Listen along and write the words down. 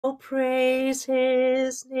Oh, praise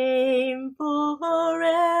his name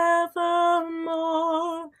forevermore.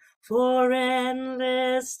 For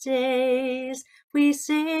endless days we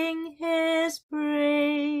sing his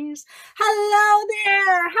praise. Hello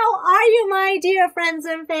there. How are you, my dear friends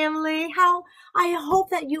and family? I hope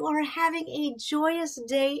that you are having a joyous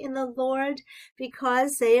day in the Lord,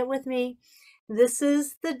 because, say it with me, this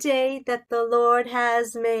is the day that the Lord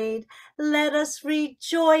has made. Let us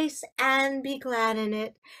rejoice and be glad in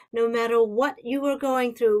it. No matter what you are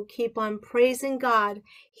going through, keep on praising God.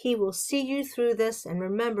 He will see you through this, and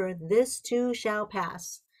remember, this too shall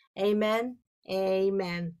pass. Amen.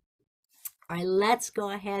 Amen. All right, let's go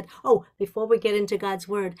ahead. Oh, before we get into God's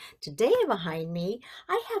Word, today behind me,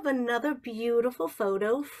 I have another beautiful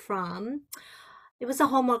photo from, it was a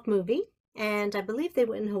Hallmark movie, and I believe they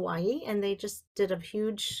were in Hawaii, and they just did a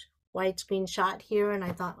huge widescreen shot here, and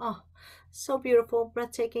I thought, oh, so beautiful,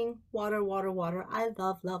 breathtaking, water, water, water. I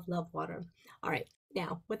love, love, love water. All right,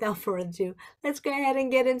 now, without further ado, let's go ahead and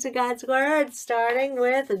get into God's Word, starting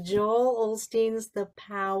with Joel Osteen's The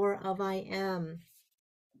Power of I Am.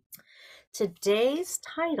 Today's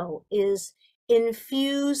title is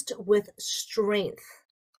Infused with Strength.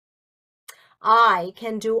 I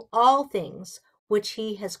can do all things which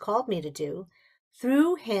he has called me to do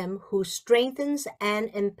through him who strengthens and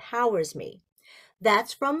empowers me.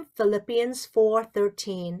 That's from Philippians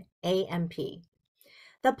 4:13 AMP.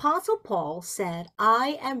 The Apostle Paul said,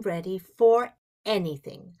 I am ready for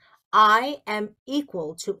anything. I am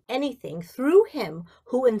equal to anything through him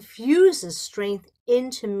who infuses strength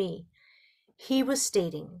into me. He was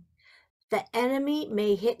stating, the enemy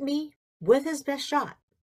may hit me with his best shot,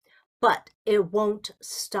 but it won't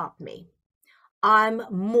stop me. I'm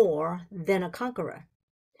more than a conqueror.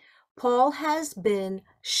 Paul has been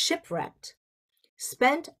shipwrecked,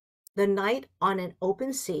 spent the night on an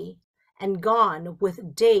open sea, and gone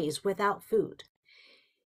with days without food.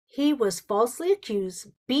 He was falsely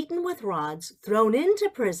accused, beaten with rods, thrown into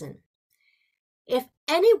prison. If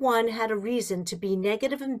anyone had a reason to be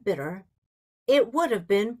negative and bitter, it would have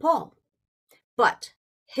been Paul. But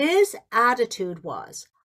his attitude was,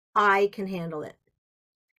 I can handle it.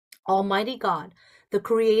 Almighty God, the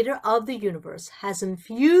creator of the universe, has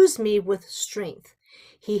infused me with strength.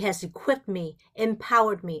 He has equipped me,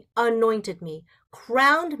 empowered me, anointed me,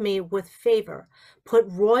 crowned me with favor, put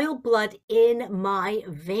royal blood in my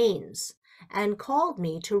veins, and called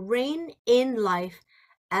me to reign in life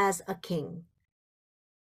as a king.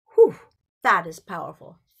 Whew, that is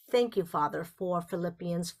powerful. Thank you, Father, for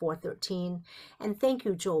Philippians 4:13, and thank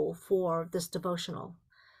you, Joel, for this devotional.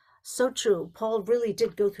 So true. Paul really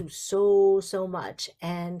did go through so much.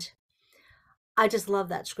 And I just love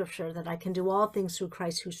that scripture that I can do all things through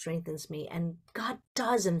Christ who strengthens me. And God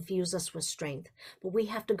does infuse us with strength, but we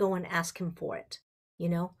have to go and ask him for it. You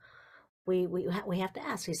know, we have to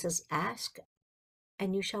ask. He says, ask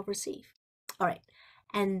and you shall receive. All right.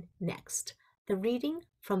 And next, the reading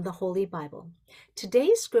from the Holy Bible.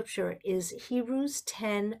 Today's scripture is Hebrews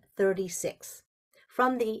 10:36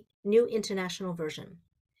 from the New International Version.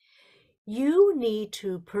 You need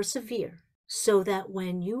to persevere so that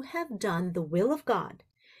when you have done the will of God,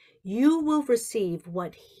 you will receive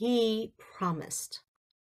what he promised.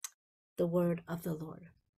 The word of the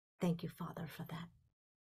Lord. Thank you, Father, for that.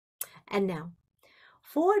 And now,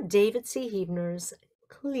 for David C. Hebner's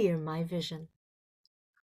Clear My Vision.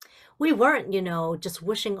 We weren't, just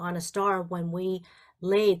wishing on a star when we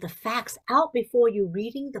laid the facts out before you,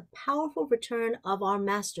 reading the powerful return of our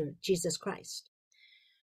Master, Jesus Christ.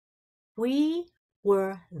 We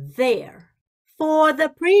were there for the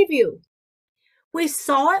preview. We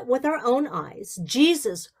saw it with our own eyes.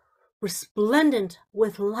 Jesus, resplendent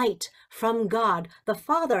with light from God the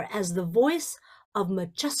Father, as the voice of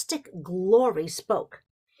majestic glory spoke.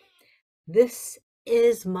 This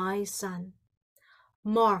is my Son,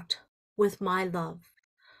 marked with my love,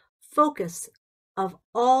 focus of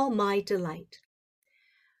all my delight.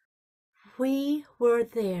 We were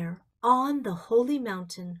there on the holy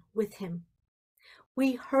mountain with him.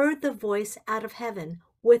 We heard the voice out of heaven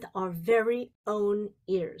with our very own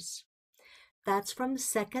ears. That's from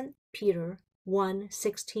 2 Peter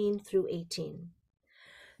 1:16 through 18.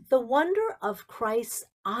 The wonder of Christ's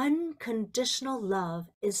unconditional love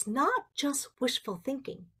is not just wishful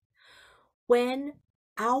thinking. When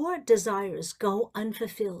our desires go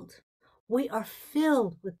unfulfilled, we are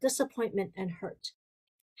filled with disappointment and hurt.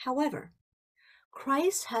 However,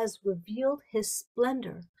 Christ has revealed his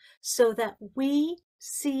splendor so that we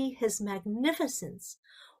see his magnificence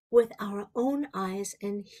with our own eyes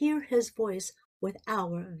and hear his voice with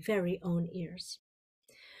our very own ears.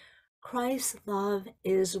 Christ's love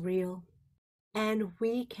is real. and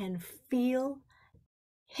we can feel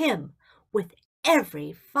Him with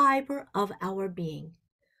every fiber of our being.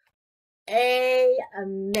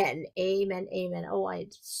 Amen. Amen. Amen. Oh, I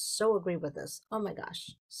so agree with this. Oh my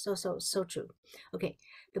gosh. So true. Okay.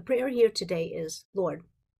 The prayer here today is, Lord,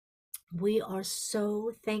 we are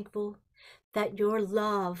so thankful that your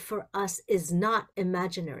love for us is not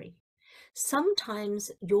imaginary.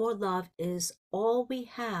 Sometimes your love is all we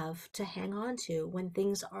have to hang on to when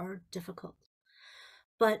things are difficult.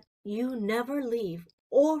 But you never leave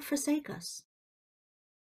or forsake us.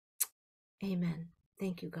 Amen.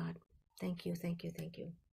 Thank you, God. Thank you, thank you, thank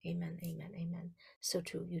you. Amen, amen, amen. So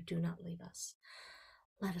true. You do not leave us.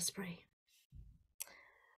 Let us pray.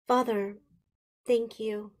 Father, thank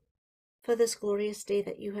you for this glorious day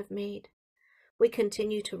that you have made. We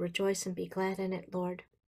continue to rejoice and be glad in it, Lord.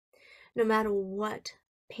 No matter what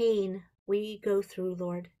pain we go through,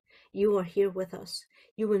 Lord, you are here with us.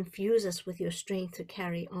 You infuse us with your strength to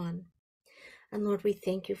carry on. And Lord, we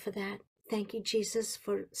thank you for that. Thank you, Jesus,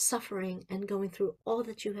 for suffering and going through all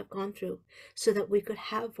that you have gone through so that we could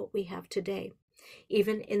have what we have today.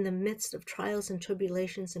 Even in the midst of trials and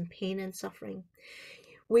tribulations and pain and suffering,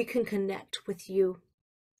 we can connect with you,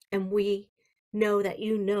 and we know that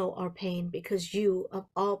you know our pain because you, of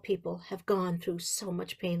all people, have gone through so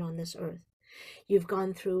much pain on this earth. You've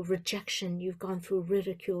gone through rejection, you've gone through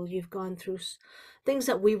ridicule, you've gone through things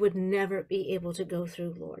that we would never be able to go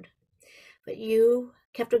through, Lord. But you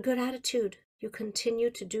kept a good attitude. You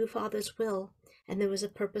continued to do Father's will, and there was a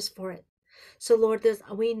purpose for it. So, Lord,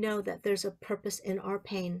 we know that there's a purpose in our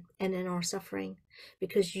pain and in our suffering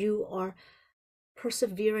because you are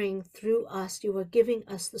persevering through us. You are giving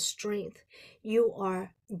us the strength. You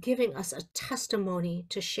are giving us a testimony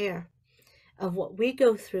to share of what we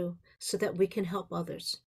go through so that we can help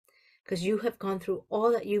others. Because you have gone through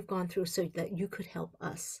all that you've gone through so that you could help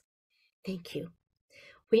us. Thank you.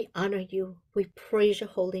 We honor you. We praise your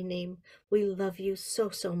holy name. We love you so,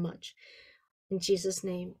 so much. In Jesus'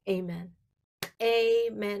 name, amen.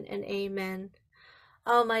 Amen and amen.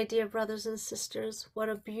 Oh, my dear brothers and sisters, what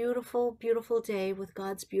a beautiful, beautiful day with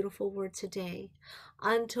God's beautiful word today.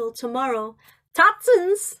 Until tomorrow,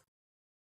 Totsins!